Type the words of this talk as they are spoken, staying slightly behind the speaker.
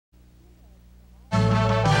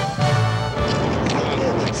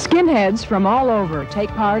Skinheads from all over take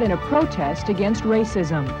part in a protest against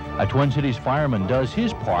racism. A Twin Cities fireman does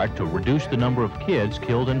his part to reduce the number of kids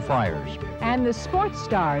killed in fires. And the sports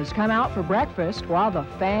stars come out for breakfast while the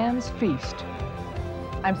fans feast.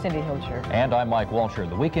 I'm Cindy Hilger. And I'm Mike Walsher.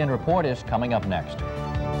 The Weekend Report is coming up next.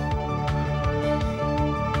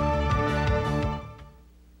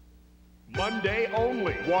 Monday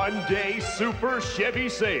only. One-day super Chevy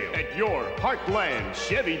sale at your Heartland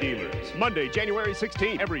Chevy dealers. Monday, January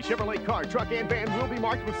 16th. Every Chevrolet car, truck, and van will be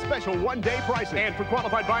marked with special one-day pricing. And for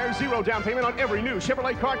qualified buyers, 0 down payment on every new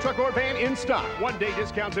Chevrolet car, truck, or van in stock. One-day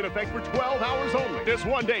discounts in effect for 12 hours only. This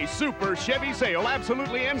one-day super Chevy sale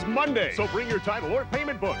absolutely ends Monday. So bring your title or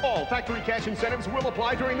payment book. All factory cash incentives will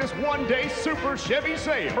apply during this one-day super Chevy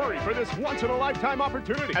sale. Hurry for this once-in-a-lifetime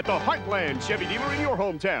opportunity at the Heartland Chevy dealer in your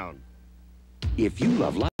hometown. If you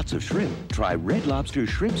love lots of shrimp, try Red Lobster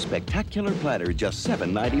Shrimp Spectacular Platter, just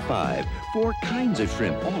 $7.95. 4 kinds of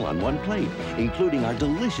shrimp, all on one plate, including our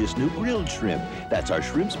delicious new grilled shrimp. That's our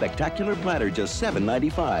Shrimp Spectacular Platter, just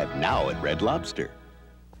 $7.95, now at Red Lobster.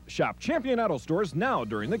 Shop Champion Auto Stores now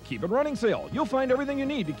during the Keep It Running sale. You'll find everything you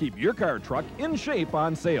need to keep your car or truck in shape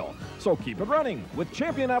on sale. So keep it running with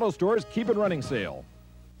Champion Auto Stores Keep It Running sale.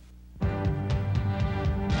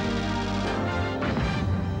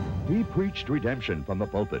 He preached redemption from the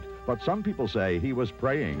pulpit, but some people say he was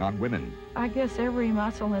preying on women. I guess every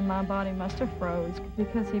muscle in my body must have froze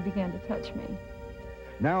because he began to touch me.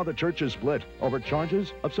 Now the church is split over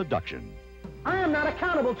charges of seduction. I am not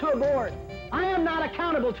accountable to a board. I am not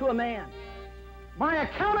accountable to a man. My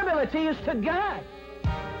accountability is to God.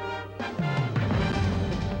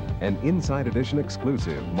 An Inside Edition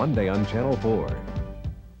exclusive, Monday on Channel 4.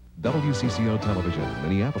 WCCO Television,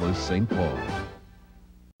 Minneapolis, St. Paul.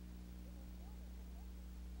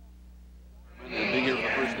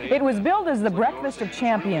 It was billed as the Breakfast of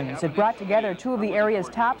Champions. It brought together 2 of the area's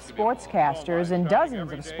top sportscasters and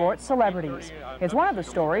dozens of sports celebrities. It's one of the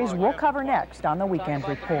stories we'll cover next on the Weekend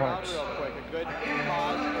Report.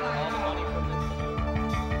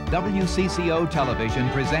 WCCO Television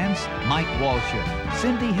presents Mike Walsher,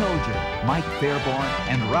 Cindy Hilger, Mike Fairborn,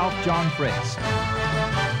 and Ralph John Fritz.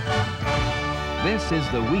 This is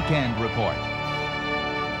the Weekend Report.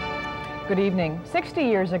 Good evening. 60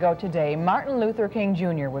 years ago today, Martin Luther King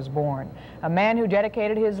Jr. was born, a man who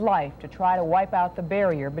dedicated his life to try to wipe out the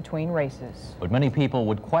barrier between races. But many people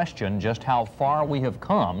would question just how far we have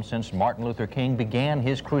come since Martin Luther King began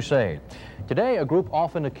his crusade. Today, a group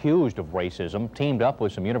often accused of racism teamed up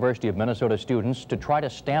with some University of Minnesota students to try to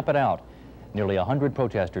stamp it out. Nearly 100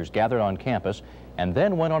 protesters gathered on campus and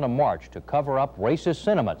then went on a march to cover up racist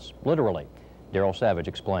sentiments, literally. Daryl Savage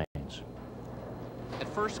explains. At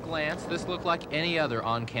first glance, this looked like any other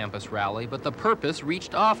on-campus rally, but the purpose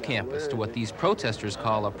reached off-campus to what these protesters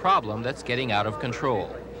call a problem that's getting out of control.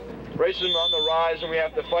 Racism on the rise, and we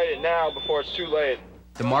have to fight it now before it's too late.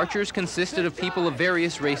 The marchers consisted of people of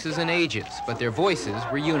various races and ages, but their voices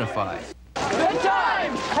were unified. The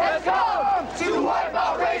time has come to wipe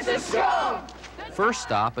out racist scum! First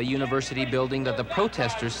stop, a university building that the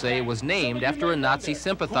protesters say was named after a Nazi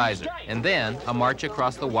sympathizer, and then a march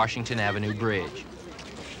across the Washington Avenue Bridge.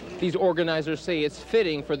 These organizers say it's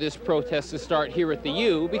fitting for this protest to start here at the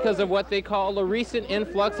U because of what they call a recent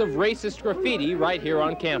influx of racist graffiti right here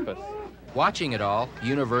on campus. Watching it all,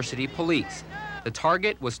 university police. The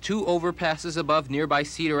target was 2 overpasses above nearby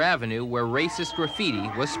Cedar Avenue where racist graffiti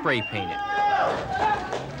was spray painted.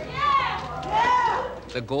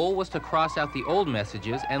 The goal was to cross out the old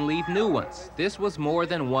messages and leave new ones. This was more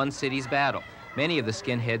than one city's battle. Many of the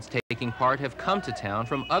skinheads taking part have come to town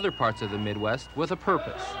from other parts of the Midwest with a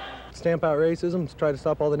purpose. Stamp out racism, to try to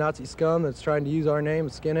stop all the Nazi scum that's trying to use our name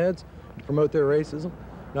as skinheads to promote their racism,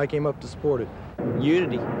 and I came up to support it.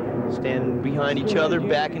 Unity, standing behind each other,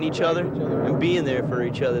 backing each other, and being there for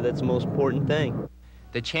each other, that's the most important thing.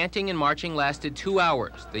 The chanting and marching lasted 2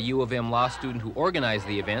 hours. The U of M law student who organized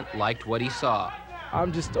the event liked what he saw.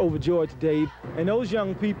 I'm just overjoyed today, and those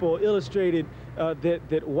young people illustrated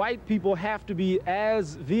that white people have to be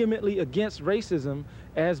as vehemently against racism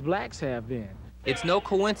as blacks have been. It's no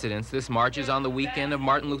coincidence this march is on the weekend of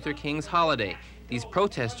Martin Luther King's holiday. These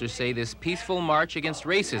protesters say this peaceful march against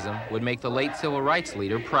racism would make the late civil rights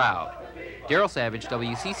leader proud. Daryl Savage,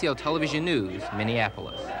 WCCO Television News,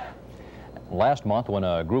 Minneapolis. Last month, when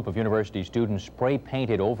a group of university students spray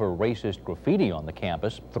painted over racist graffiti on the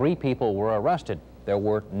campus, 3 people were arrested. There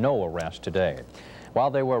were no arrests today. While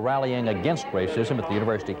they were rallying against racism at the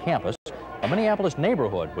university campus, a Minneapolis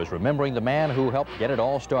neighborhood was remembering the man who helped get it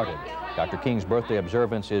all started. Dr. King's birthday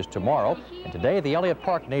observance is tomorrow, and today the Elliott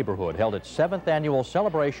Park neighborhood held its 7th annual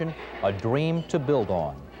celebration, A Dream to Build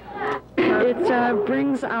On. It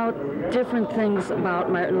brings out different things about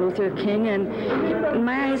Martin Luther King, and in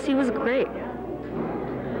my eyes, he was great.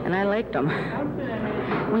 And I liked him.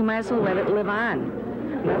 We might as well let it live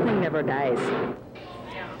on. Nothing never dies.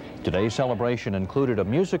 Today's celebration included a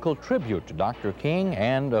musical tribute to Dr. King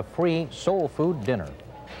and a free soul food dinner.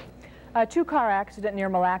 A two-car accident near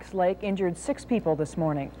Mille Lacs Lake injured 6 people this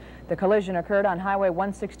morning. The collision occurred on Highway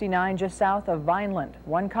 169 just south of Vineland.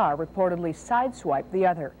 One car reportedly sideswiped the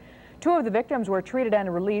other. 2 of the victims were treated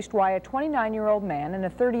and released, while a 29-year-old man and a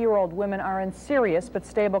 30-year-old woman are in serious but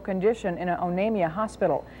stable condition in an Onamia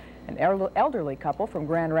hospital. An elderly couple from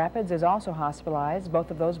Grand Rapids is also hospitalized.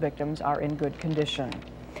 Both of those victims are in good condition.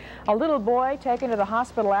 A little boy taken to the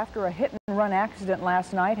hospital after a hit-and-run accident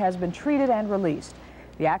last night has been treated and released.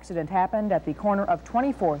 The accident happened at the corner of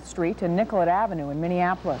 24th Street and Nicollet Avenue in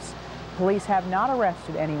Minneapolis. Police have not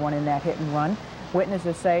arrested anyone in that hit-and-run.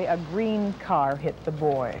 Witnesses say a green car hit the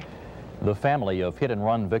boy. The family of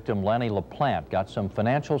hit-and-run victim Lanny LaPlante got some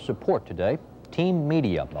financial support today. Team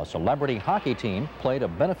Media, a celebrity hockey team, played a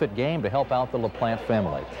benefit game to help out the LaPlante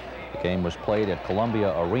family. The game was played at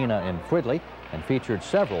Columbia Arena in Fridley and featured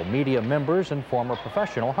several media members and former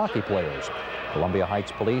professional hockey players. Columbia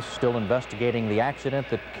Heights police still investigating the accident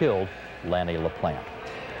that killed Lanny LaPlante.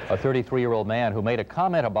 A 33-year-old man who made a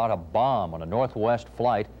comment about a bomb on a Northwest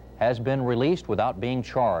flight has been released without being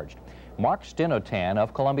charged. Mark Stinotan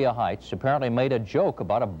of Columbia Heights apparently made a joke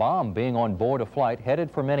about a bomb being on board a flight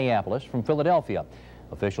headed for Minneapolis from Philadelphia.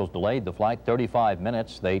 Officials delayed the flight 35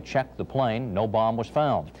 minutes. They checked the plane. No bomb was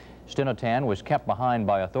found. Stinotan was kept behind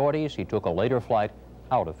by authorities. He took a later flight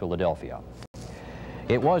out of Philadelphia.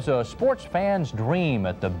 It was a sports fan's dream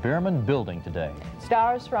at the Bierman Building today.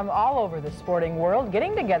 Stars from all over the sporting world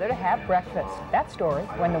getting together to have breakfast. That story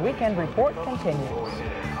when the Weekend Report continues.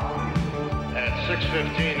 At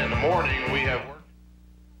 6:15 in the morning, we have...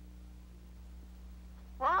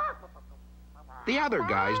 The other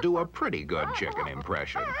guys do a pretty good chicken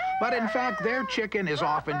impression, but in fact their chicken is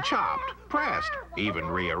often chopped, pressed, even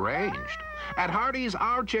rearranged. At Hardee's,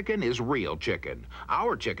 our chicken is real chicken.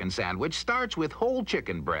 Our chicken sandwich starts with whole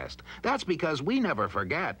chicken breast. That's because we never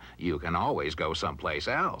forget you can always go someplace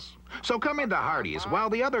else. So come into Hardee's while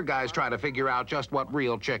the other guys try to figure out just what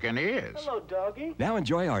real chicken is. Hello, doggy. Now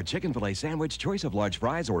enjoy our chicken filet sandwich, choice of large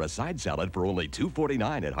fries, or a side salad for only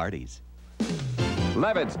 $2.49 at Hardee's.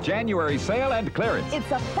 Levitt's January sale and clearance. It's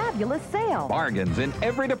a fabulous sale. Bargains in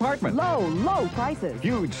every department. Low prices.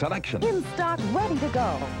 Huge selection. In stock, ready to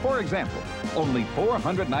go. For example, only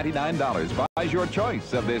 $499 buys your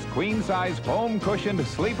choice of this queen-size foam-cushioned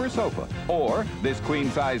sleeper sofa, or this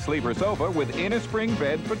queen-size sleeper sofa with inner-spring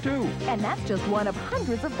bed for 2. And that's just one of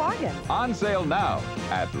hundreds of bargains. On sale now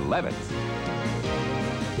at Levitt's.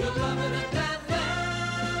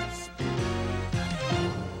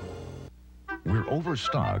 We're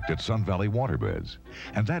overstocked at Sun Valley Waterbeds,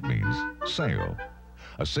 and that means sale.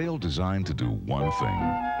 A sale designed to do one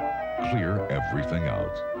thing: clear everything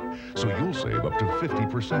out. So you'll save up to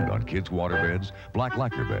 50% on kids' waterbeds, black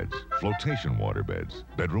lacquer beds, flotation waterbeds,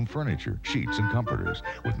 bedroom furniture, sheets, and comforters,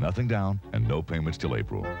 with nothing down and no payments till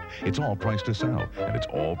April. It's all priced to sell, and it's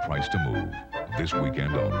all priced to move. This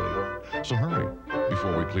weekend only. So hurry,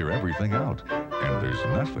 before we clear everything out, and there's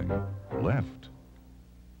nothing left.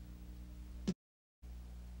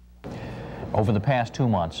 Over the past 2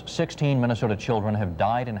 months, 16 Minnesota children have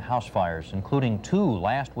died in house fires, including 2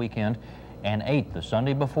 last weekend and 8 the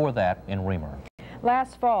Sunday before that in Reamer.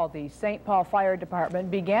 Last fall, the St. Paul Fire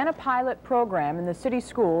Department began a pilot program in the city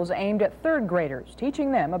schools aimed at 3rd graders,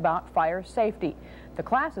 teaching them about fire safety. The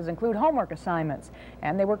classes include homework assignments,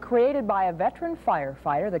 and they were created by a veteran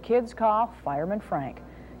firefighter the kids call Fireman Frank.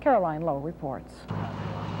 Caroline Lowe reports.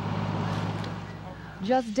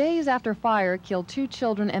 Just days after fire killed 2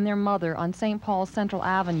 children and their mother on St. Paul's Central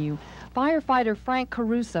Avenue, firefighter Frank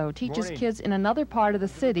Caruso teaches kids in another part of the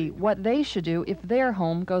city what they should do if their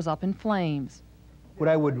home goes up in flames. What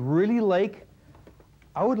I would really like,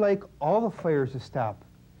 I would like all the fires to stop.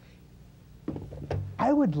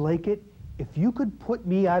 I would like it if you could put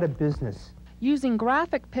me out of business. Using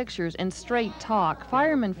graphic pictures and straight talk,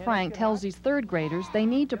 Fireman Frank tells these 3rd graders they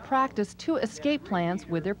need to practice 2 escape plans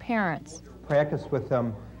with their parents. Practice with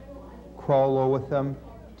them, crawl low with them,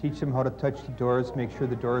 teach them how to touch the doors, make sure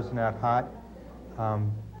the doors are not hot,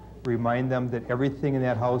 remind them that everything in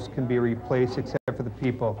that house can be replaced except for the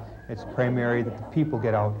people. It's primary that the people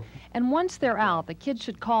get out. And once they're out, the kids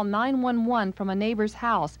should call 911 from a neighbor's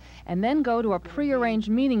house and then go to a prearranged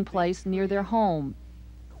meeting place near their home.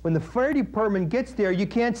 When the fire department gets there, you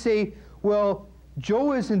can't say, well,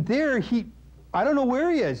 Joe isn't there, I don't know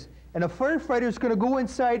where he is. And a firefighter's going to go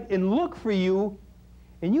inside and look for you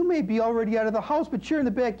and you may be already out of the house, but you're in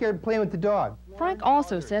the backyard playing with the dog. Frank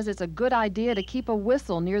also says it's a good idea to keep a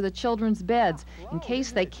whistle near the children's beds in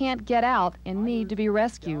case they can't get out and need to be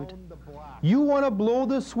rescued. You want to blow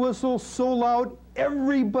this whistle so loud,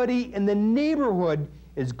 everybody in the neighborhood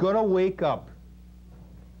is going to wake up.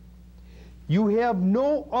 You have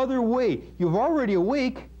no other way. You're already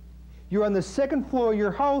awake. You're on the second floor of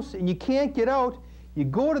your house and you can't get out. You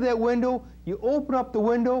go to that window, you open up the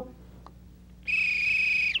window.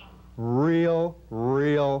 Real,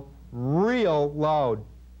 real, real loud.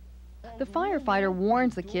 The firefighter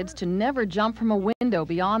warns the kids to never jump from a window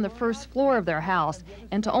beyond the first floor of their house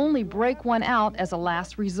and to only break one out as a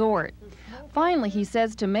last resort. Finally, he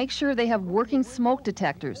says to make sure they have working smoke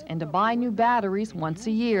detectors and to buy new batteries once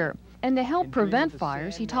a year. And to help prevent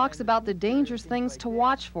fires, he talks about the dangerous things to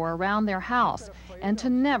watch for around their house and to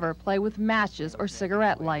never play with matches or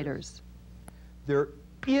cigarette lighters. There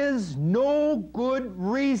is no good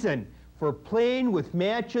reason for playing with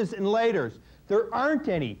matches and lighters. There aren't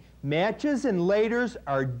any. Matches and lighters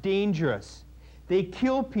are dangerous. They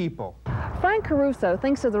kill people. Frank Caruso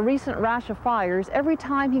thinks of the recent rash of fires every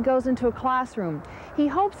time he goes into a classroom. He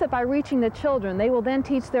hopes that by reaching the children, they will then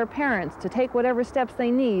teach their parents to take whatever steps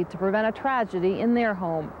they need to prevent a tragedy in their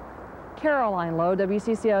home. Caroline Lowe,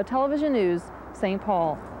 WCCO Television News, St.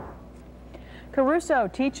 Paul. Caruso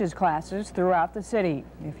teaches classes throughout the city.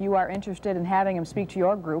 If you are interested in having him speak to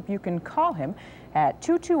your group, you can call him at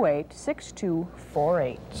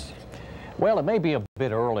 228-6248. Well, it may be a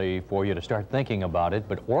bit early for you to start thinking about it,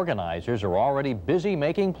 but organizers are already busy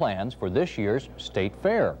making plans for this year's State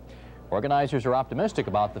Fair. Organizers are optimistic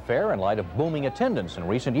about the fair in light of booming attendance in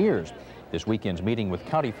recent years. This weekend's meeting with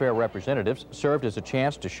county fair representatives served as a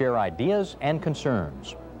chance to share ideas and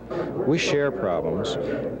concerns. We share problems,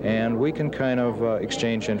 and we can kind of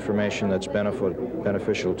exchange information that's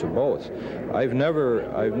beneficial to both. I've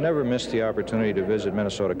never missed the opportunity to visit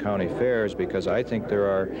Minnesota County Fairs because I think there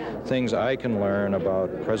are things I can learn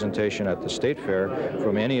about presentation at the State Fair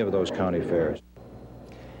from any of those county fairs.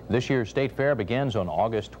 This year's State Fair begins on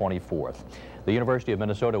August 24th. The University of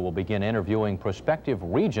Minnesota will begin interviewing prospective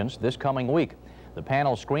regents this coming week. The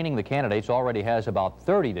panel screening the candidates already has about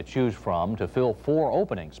 30 to choose from to fill 4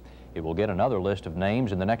 openings. It will get another list of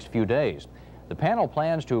names in the next few days. The panel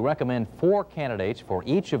plans to recommend 4 candidates for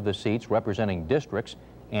each of the seats representing districts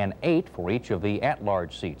and 8 for each of the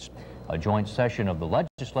at-large seats. A joint session of the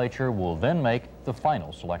legislature will then make the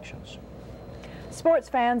final selections. Sports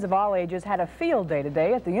fans of all ages had a field day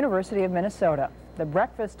today at the University of Minnesota. The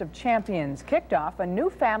Breakfast of Champions kicked off a new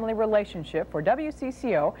family relationship for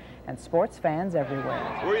WCCO and sports fans everywhere.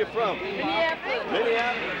 Where are you from?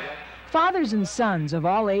 Minneapolis. Fathers and sons of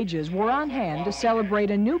all ages were on hand to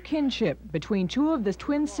celebrate a new kinship between 2 of the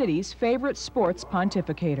Twin Cities' favorite sports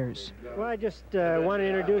pontificators. Well, I just want to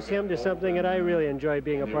introduce him to something that I really enjoy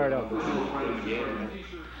being a part of.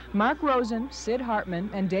 Mark Rosen, Sid Hartman,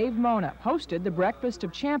 and Dave Mona hosted the Breakfast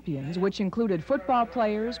of Champions, which included football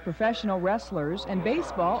players, professional wrestlers, and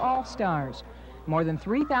baseball all-stars. More than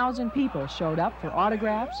 3,000 people showed up for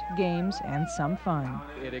autographs, games, and some fun.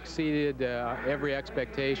 It exceeded every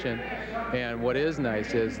expectation, and what is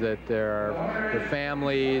nice is that there are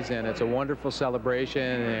families, and it's a wonderful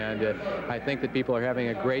celebration, and I think that people are having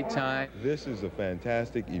a great time. This is a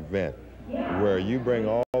fantastic event where you bring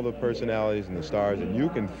all the personalities and the stars, and you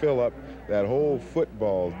can fill up that whole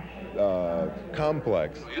football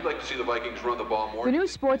complex. You'd like to see the Vikings run the ball more? The new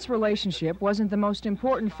sports relationship wasn't the most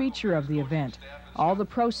important feature of the event. All the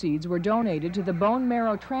proceeds were donated to the Bone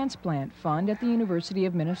Marrow Transplant Fund at the University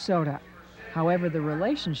of Minnesota. However, the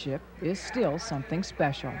relationship is still something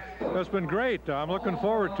special. It's been great. I'm looking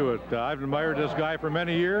forward to it. I've admired this guy for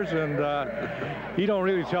many years, and he don't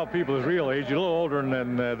really tell people his real age. He's a little older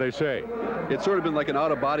than they say. It's sort of been like an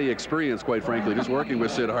out-of-body experience, quite frankly, just working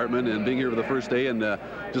with Sid Hartman and being here for the first day and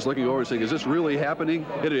just looking over and saying, is this really happening?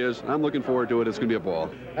 It is. I'm looking forward to it. It's going to be a ball.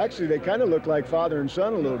 Actually, they kind of look like father and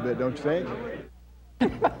son a little bit, don't you think?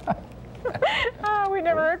 We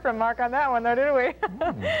never heard from Mark on that one, though, did we?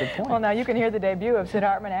 Good point. Well, now you can hear the debut of Sid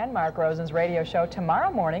Hartman and Mark Rosen's radio show tomorrow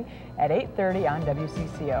morning at 8:30 on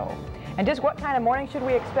WCCO. And just what kind of morning should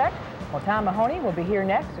we expect? Well, Tom Mahoney will be here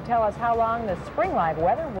next to tell us how long the spring live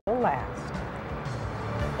weather will last.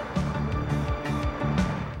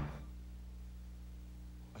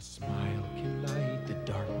 A smile can light the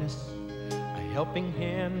darkness. A helping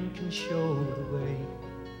hand can show the way.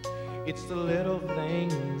 It's the little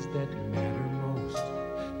things that matter most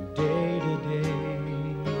day to day.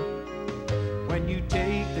 When you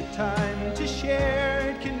take the time to share,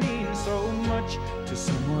 it can mean so much to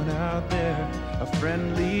someone out there. A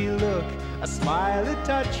friendly look, a smile, a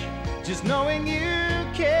touch, just knowing you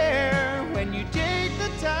care. care when you take the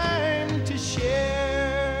time to share.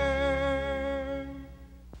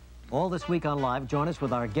 All this week on Live, join us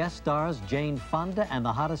with our guest stars, Jane Fonda, and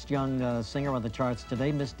the hottest young singer on the charts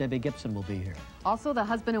today, Miss Debbie Gibson, will be here. Also, the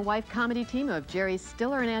husband and wife comedy team of Jerry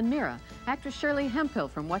Stiller and Ann Mira, actress Shirley Hemphill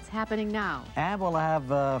from What's Happening Now. And we'll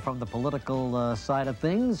have, from the political side of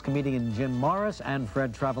things, comedian Jim Morris and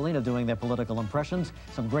Fred Travelino doing their political impressions,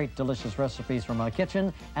 some great delicious recipes from our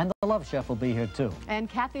kitchen, and the Love Chef will be here too. And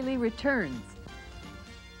Kathy Lee returns.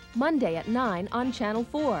 Monday at 9 on Channel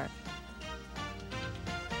 4.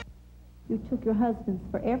 You took your husband's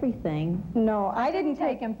for everything. No, I didn't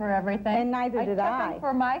take him for everything. And neither did I. I took him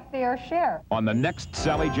for my fair share. On the next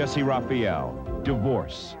Sally Jesse Raphael,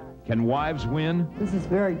 divorce. Can wives win? This is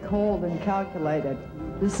very cold and calculated.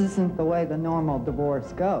 This isn't the way the normal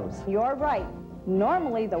divorce goes. You're right.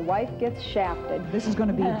 Normally, the wife gets shafted. This is going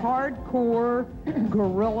to be hardcore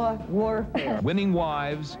guerrilla warfare. Winning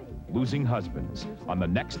wives, losing husbands. On the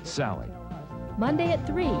next Sally. Monday at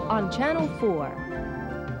 3 on Channel 4.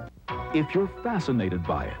 If you're fascinated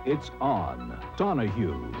by it, it's on.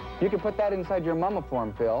 Donahue. You can put that inside your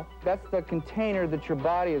mummiform, Phil. That's the container that your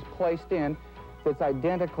body is placed in that's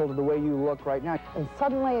identical to the way you look right now. And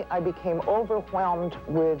suddenly I became overwhelmed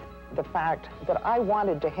with the fact that I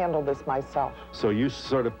wanted to handle this myself. So you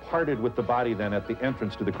sort of parted with the body then at the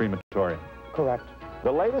entrance to the crematorium? Correct.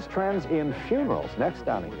 The latest trends in funerals. Next,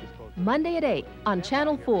 Donahue. Monday at 8 on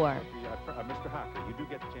Channel 4. Mr. Hocker, you do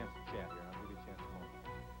get a chance to chat here. I'll give you a chance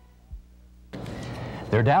tomorrow.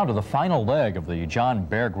 They're down to the final leg of the John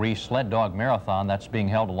Bear Grease Sled Dog Marathon that's being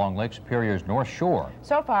held along Lake Superior's North Shore.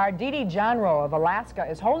 So far, Dee Dee Johnroe of Alaska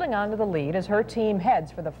is holding on to the lead as her team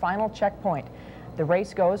heads for the final checkpoint. The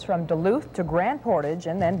race goes from Duluth to Grand Portage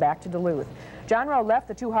and then back to Duluth. Johnroe left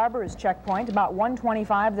the Two Harbors checkpoint about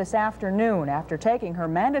 1:25 this afternoon after taking her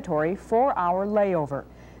mandatory 4-hour layover.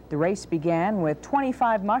 The race began with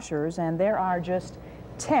 25 mushers, and there are just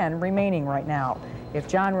 10 remaining right now. If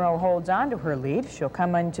Johnroe holds on to her lead, she'll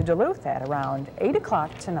come into Duluth at around 8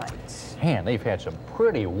 o'clock tonight. Man, they've had some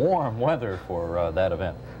pretty warm weather for that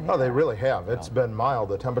event. Oh, they really have. It's been mild.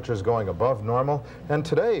 The temperature's going above normal. And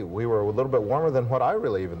today, we were a little bit warmer than what I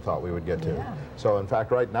really even thought we would get to. Yeah. So, in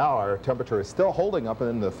fact, right now, our temperature is still holding up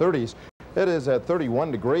in the 30s. It is at 31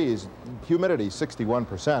 degrees, humidity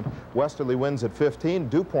 61%, westerly winds at 15,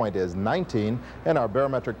 dew point is 19, and our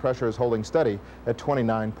barometric pressure is holding steady at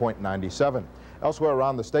 29.97. Elsewhere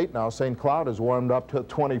around the state now, St. Cloud has warmed up to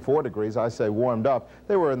 24 degrees. I say warmed up.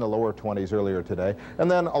 They were in the lower 20s earlier today. And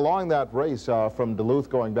then along that race from Duluth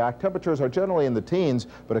going back, temperatures are generally in the teens,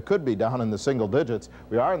 but it could be down in the single digits.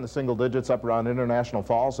 We are in the single digits up around International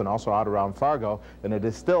Falls and also out around Fargo, and it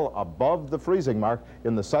is still above the freezing mark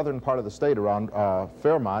in the southern part of the state around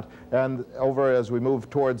Fairmont. And over as we move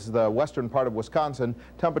towards the western part of Wisconsin,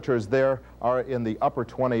 temperatures there are in the upper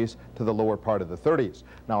 20s to the lower part of the 30s.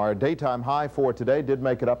 Now, our daytime high for today did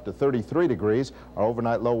make it up to 33 degrees. Our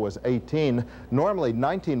overnight low was 18. Normally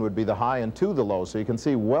 19 would be the high and 2 the low, so you can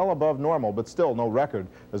see well above normal, but still no record.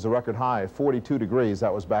 There's a record high of 42 degrees.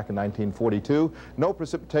 That was back in 1942. No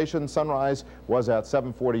precipitation. Sunrise was at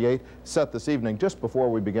 7:48, set this evening just before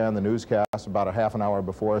we began the newscast, about a half an hour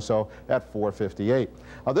before or so, at 4:58.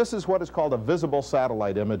 Now, this is what is called a visible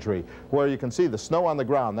satellite imagery, where you can see the snow on the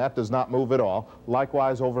ground. That does not move at all.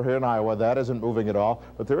 Likewise, over here in Iowa, that isn't moving at all,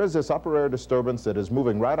 but there is this upper air disturbance that is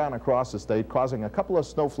moving right on across the state, causing a couple of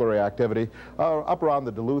snow flurry activity up around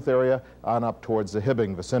the Duluth area on up towards the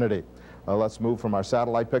Hibbing vicinity. Let's move from our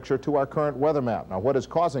satellite picture to our current weather map. Now, what is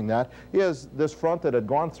causing that is this front that had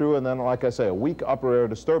gone through and then, like I say, a weak upper air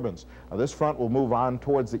disturbance. Now, this front will move on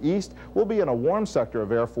towards the east. We'll be in a warm sector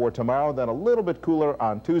of air for tomorrow, then a little bit cooler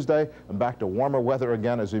on Tuesday, and back to warmer weather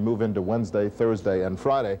again as we move into Wednesday, Thursday, and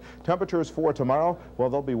Friday. Temperatures for tomorrow, well,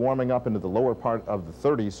 they'll be warming up into the lower part of the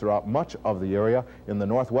 30s throughout much of the area. In the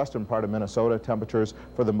northwestern part of Minnesota, temperatures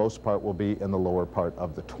for the most part will be in the lower part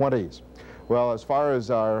of the 20s. Well, as far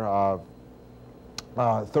as our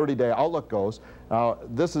 30-day outlook goes,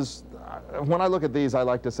 this is, when I look at these, I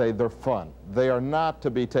like to say they're fun. They are not to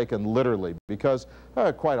be taken literally because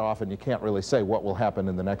quite often you can't really say what will happen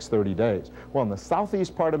in the next 30 days. Well, in the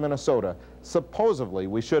southeast part of Minnesota, supposedly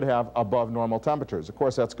we should have above normal temperatures. Of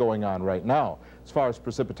course, that's going on right now. As far as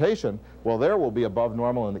precipitation, well, there will be above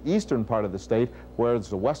normal in the eastern part of the state, whereas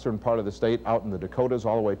the western part of the state out in the Dakotas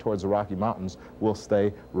all the way towards the Rocky Mountains will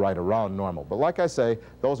stay right around normal. But like I say,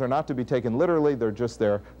 those are not to be taken literally. They're just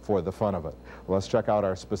there for the fun of it. Let's check out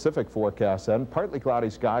our specific forecast then. Partly cloudy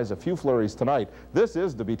skies, a few flurries tonight. This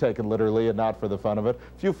is to be taken literally and not for the fun of it.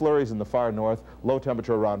 A few flurries in the far north, low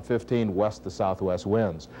temperature around 15, west to southwest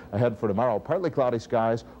winds. Ahead for tomorrow, partly cloudy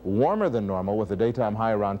skies, warmer than normal with a daytime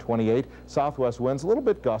high around 28, southwest winds a little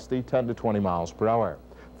bit gusty, 10 to 20 miles per hour.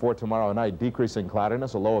 For tomorrow night, decreasing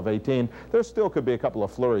cloudiness, a low of 18. There still could be a couple of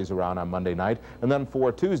flurries around on Monday night. And then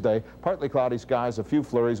for Tuesday, partly cloudy skies, a few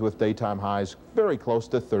flurries with daytime highs very close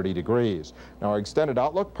to 30 degrees. Now our extended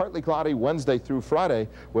outlook, partly cloudy Wednesday through Friday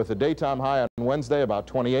with a daytime high on Wednesday about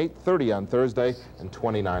 28, 30 on Thursday, and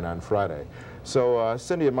 29 on Friday. So,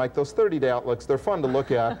 Cindy and Mike, those 30-day outlooks, they're fun to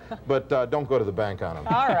look at, but don't go to the bank on them.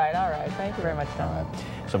 All right, all right. Thank you very much, Tom.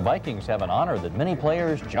 Some Vikings have an honor that many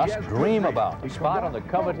players just dream about, a spot on the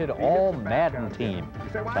coveted All-Madden team.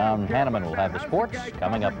 Tom Hanneman will have the sports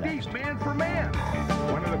coming up next. Man for man.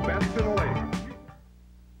 One of the best in the league.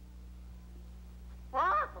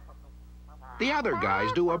 The other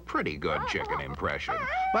guys do a pretty good chicken impression,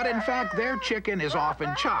 but in fact their chicken is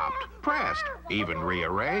often chopped, pressed, even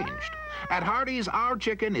rearranged. At Hardee's, our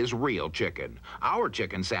chicken is real chicken. Our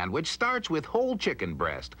chicken sandwich starts with whole chicken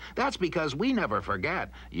breast. That's because we never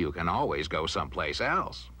forget you can always go someplace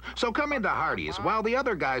else. So come into Hardee's while the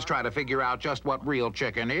other guys try to figure out just what real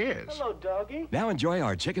chicken is. Hello, doggy. Now enjoy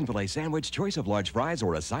our chicken filet sandwich, choice of large fries,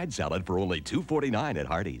 or a side salad for only $2.49 at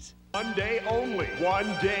Hardee's. One day only.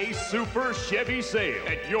 One day super Chevy sale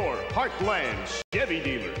at your Heartland Chevy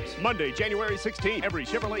dealers. Monday, January 16th, every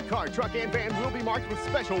Chevrolet car, truck, and van will be marked with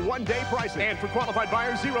special one-day pricing. And for qualified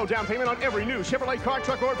buyers, 0 down payment on every new Chevrolet car,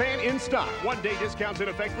 truck, or van in stock. One-day discounts in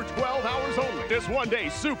effect for 12 hours only. This one-day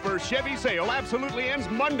super Chevy sale absolutely ends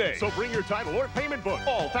Monday. So bring your title or payment book.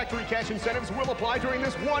 All factory cash incentives will apply during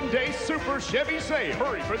this one-day super Chevy sale.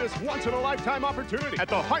 Hurry for this once-in-a-lifetime opportunity at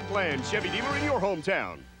the Heartland Chevy dealer in your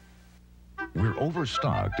hometown. We're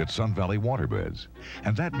overstocked at Sun Valley Waterbeds,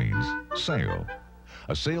 and that means sale.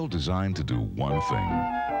 A sale designed to do one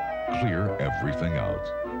thing: clear everything out.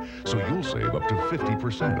 So you'll save up to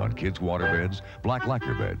 50% on kids' waterbeds, black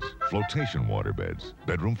lacquer beds, flotation waterbeds,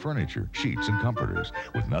 bedroom furniture, sheets, and comforters,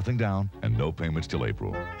 with nothing down and no payments till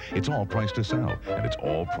April. It's all priced to sell, and it's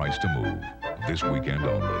all priced to move. This weekend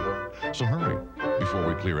only. So hurry, before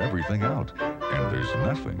we clear everything out, and there's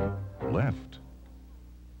nothing left.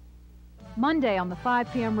 Monday on the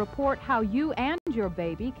 5 p.m. report, how you and your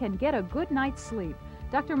baby can get a good night's sleep.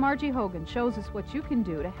 Dr. Margie Hogan shows us what you can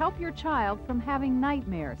do to help your child from having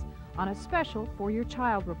nightmares on a special For Your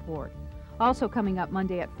Child report. Also coming up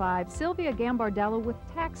Monday at 5, Sylvia Gambardello with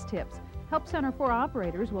tax tips. Help Center for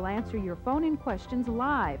Operators will answer your phone-in questions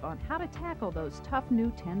live on how to tackle those tough new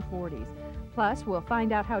 1040s. Plus, we'll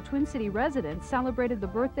find out how Twin City residents celebrated the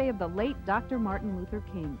birthday of the late Dr. Martin Luther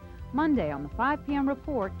King. Monday on the 5 p.m.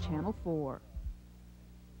 report, Channel 4.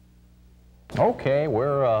 Okay,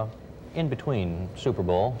 we're in between Super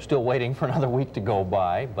Bowl, still waiting for another week to go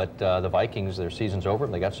by, but the Vikings, their season's over,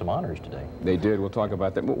 and they got some honors today. They did. We'll talk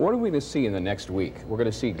about that. But what are we going to see in the next week? We're going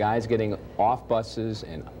to see guys getting off buses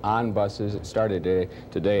and on buses. It started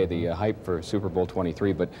today, the hype for Super Bowl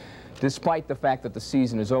 23, but despite the fact that the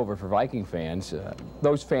season is over for Viking fans,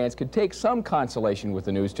 those fans could take some consolation with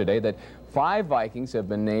the news today that 5 Vikings have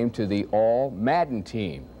been named to the All-Madden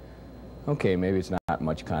team. Okay, maybe it's not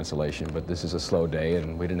much consolation, but this is a slow day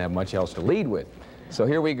and we didn't have much else to lead with. So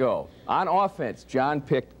here we go. On offense, John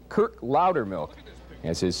picked Kirk Loudermilk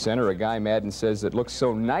as his center, a guy Madden says that looks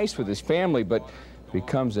so nice with his family but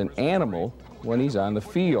becomes an animal when he's on the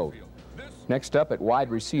field. Next up at wide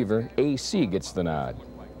receiver, AC gets the nod.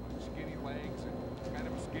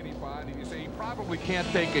 Probably can't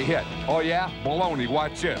take a hit. Oh yeah? Baloney,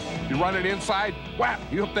 watch this. You run it inside, whap,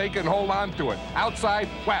 he'll take it and hold on to it. Outside,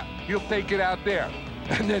 whap, he'll take it out there.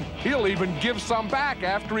 And then he'll even give some back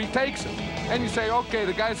after he takes it. And you say, okay,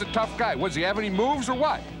 the guy's a tough guy. Does he have any moves or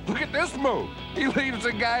what? Look at this move. He leaves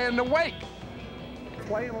the guy in the wake.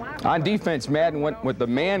 On defense, Madden went with the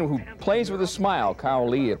man who plays with a smile, Kyle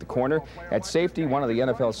Lee at the corner. At safety, one of the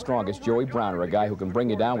NFL's strongest, Joey Browner, a guy who can bring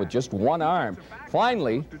you down with just one arm.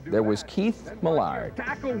 Finally, there was Keith Millard.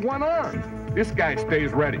 Tackle one arm. This guy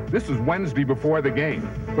stays ready. This is Wednesday before the game.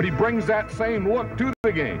 But he brings that same look to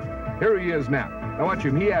the game. Here he is now. Now watch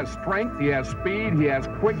him. He has strength, he has speed, he has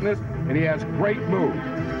quickness, and he has great moves.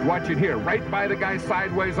 Watch it here. Right by the guy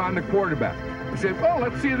sideways on the quarterback. He said, oh,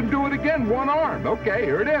 let's see them do it again, one arm. Okay,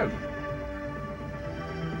 here it is.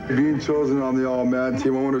 Being chosen on the All-Madden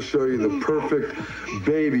team, I want to show you the perfect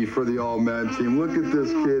baby for the All-Madden team. Look at this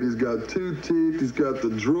kid. He's got 2 teeth. He's got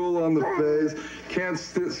the drool on the face. Can't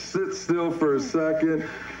sit still for a second.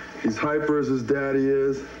 He's hyper as his daddy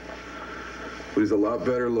is, but he's a lot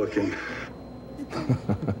better looking.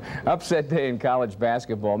 Upset day in college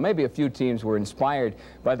basketball. Maybe a few teams were inspired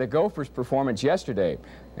by the Gophers' performance yesterday.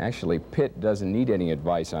 Actually, Pitt doesn't need any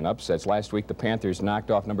advice on upsets. Last week, the Panthers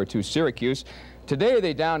knocked off number 2 Syracuse. Today,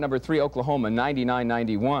 they down number 3 Oklahoma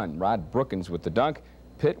 99-91. Rod Brookins with the dunk,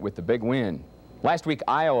 Pitt with the big win. Last week,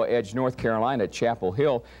 Iowa edged North Carolina at Chapel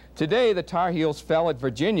Hill. Today, the Tar Heels fell at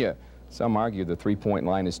Virginia. Some argue the three-point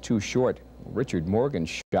line is too short. Richard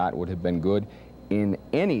Morgan's shot would have been good in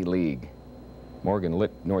any league. Morgan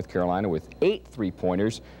lit North Carolina with 8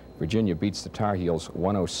 three-pointers. Virginia beats the Tar Heels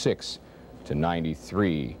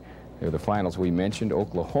 106-93. They're the finals we mentioned.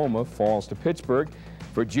 Oklahoma falls to Pittsburgh.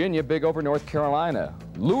 Virginia big over North Carolina.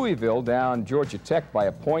 Louisville down Georgia Tech by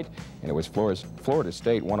a point, and it was Florida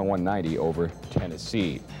State 101-90 over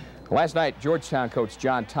Tennessee. Last night, Georgetown coach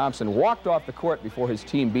John Thompson walked off the court before his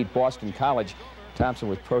team beat Boston College. Thompson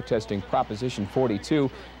was protesting Proposition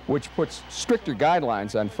 42, which puts stricter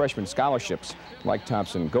guidelines on freshman scholarships. Like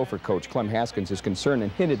Thompson, Gopher coach Clem Haskins is concerned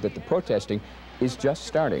and hinted that the protesting is just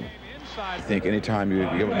starting. I think anytime you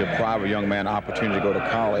deprive a young man an opportunity to go to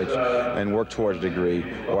college and work towards a degree,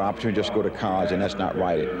 or opportunity to just go to college, and that's not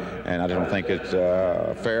right. And I don't think it's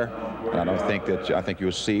fair. And I don't think that, I think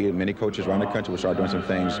you'll see many coaches around the country will start doing some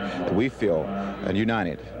things that we feel and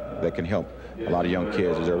united that can help a lot of young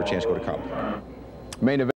kids deserve a chance to go to college.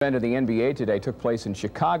 Main event of the NBA today took place in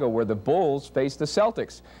Chicago, where the Bulls faced the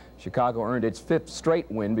Celtics. Chicago earned its 5th straight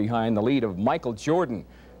win behind the lead of Michael Jordan.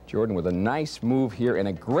 Jordan with a nice move here and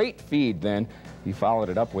a great feed then. He followed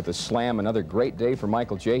it up with a slam. Another great day for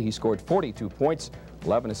Michael J. He scored 42 points,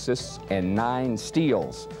 11 assists, and 9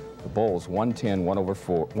 steals. The Bulls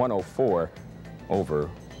 110-104 over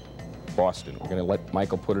Boston. We're going to let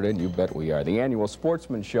Michael put it in. You bet we are. The annual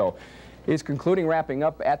Sportsman Show is concluding, wrapping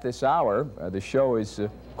up at this hour. The show is,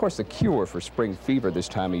 of course, the cure for spring fever this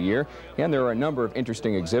time of year, and there are a number of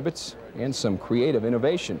interesting exhibits and some creative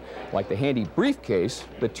innovation, like the handy briefcase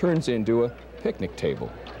that turns into a picnic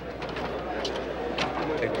table.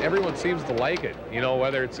 Everyone seems to like it, you know,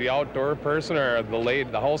 whether it's the outdoor person or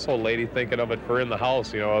the household lady thinking of it for in the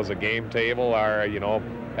house, you know, as a game table or, you know,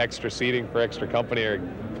 extra seating for extra company or a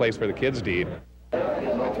place for the kids to eat.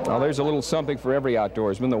 Well, there's a little something for every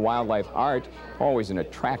outdoorsman. The wildlife art, always an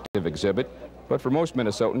attractive exhibit. But for most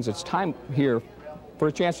Minnesotans, it's time here for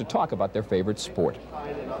a chance to talk about their favorite sport.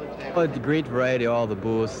 Well, it's a great variety, all the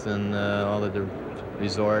booths and all of the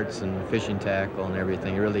resorts and fishing tackle and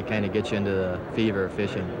everything. It really kind of gets you into the fever of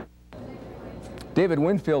fishing. David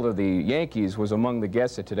Winfield of the Yankees was among the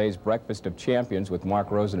guests at today's Breakfast of Champions with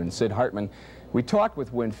Mark Rosen and Sid Hartman. We talked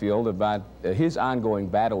with Winfield about his ongoing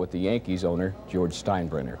battle with the Yankees owner, George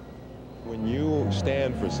Steinbrenner. When you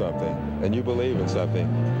stand for something and you believe in something,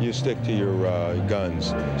 you stick to your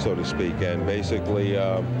guns, so to speak. And basically,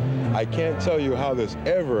 I can't tell you how this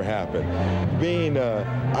ever happened. Being,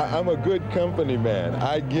 I'm a good company man.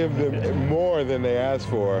 I give them more than they ask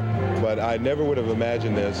for, but I never would have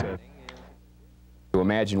imagined this. To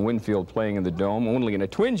imagine Winfield playing in the Dome only in a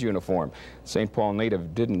Twins uniform. St. Paul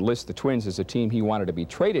native didn't list the Twins as a team he wanted to be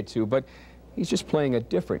traded to, but he's just playing a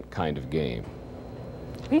different kind of game.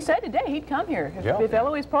 He said today he'd come here. If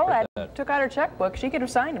Eloise Polat took out her checkbook, she could have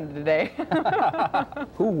signed him today.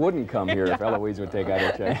 Who wouldn't come here if Eloise would take out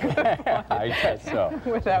her checkbook? I guess so.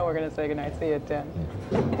 With that, we're going to say goodnight. See you at 10.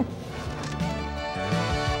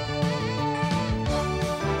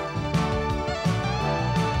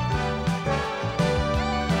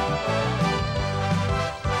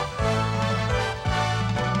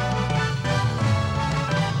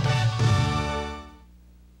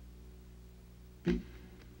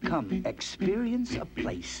 Come experience a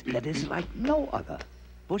place that is like no other.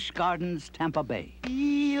 Busch Gardens, Tampa Bay.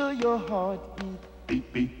 Feel your heart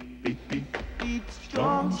beat, beat, beat, beat, beat, beat.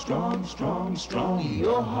 Strong, strong, strong, strong.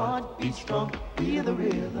 Your heart beats strong. Feel the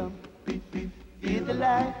rhythm, beat, beat. Feel the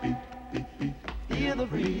life, beat, beat, beat. Feel the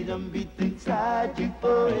freedom, beat inside you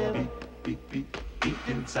forever. Beat, beat, beat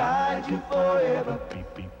inside you forever.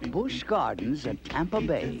 Busch Gardens at Tampa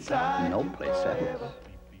Bay. No place else.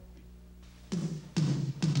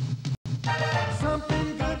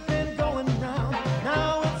 Something good been going round,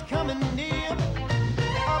 now it's coming near.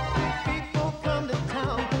 Up people come to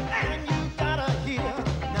town, and you gotta hear.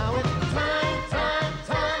 Now it's time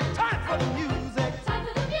for the music. Time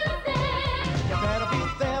for the music. You better be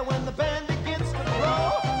there when the band begins to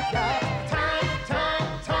roll. Yeah, time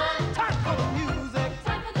for the music.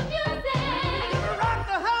 Time for the music. Rock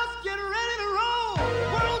the house, get ready to roll.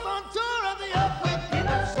 World's on tour of the Up With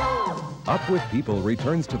People show. Up With People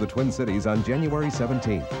returns to the Twin Cities on January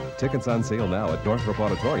 17th. Tickets on sale now at Northrop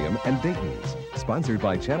Auditorium and Dayton's. Sponsored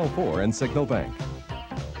by Channel 4 and Signal Bank.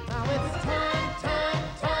 Now it's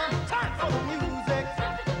time for the music.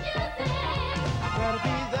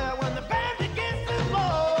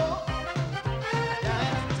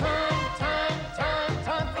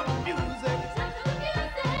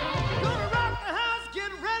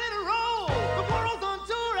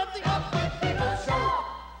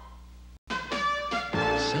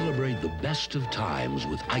 Celebrate the best of times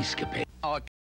with Ice Capade. Our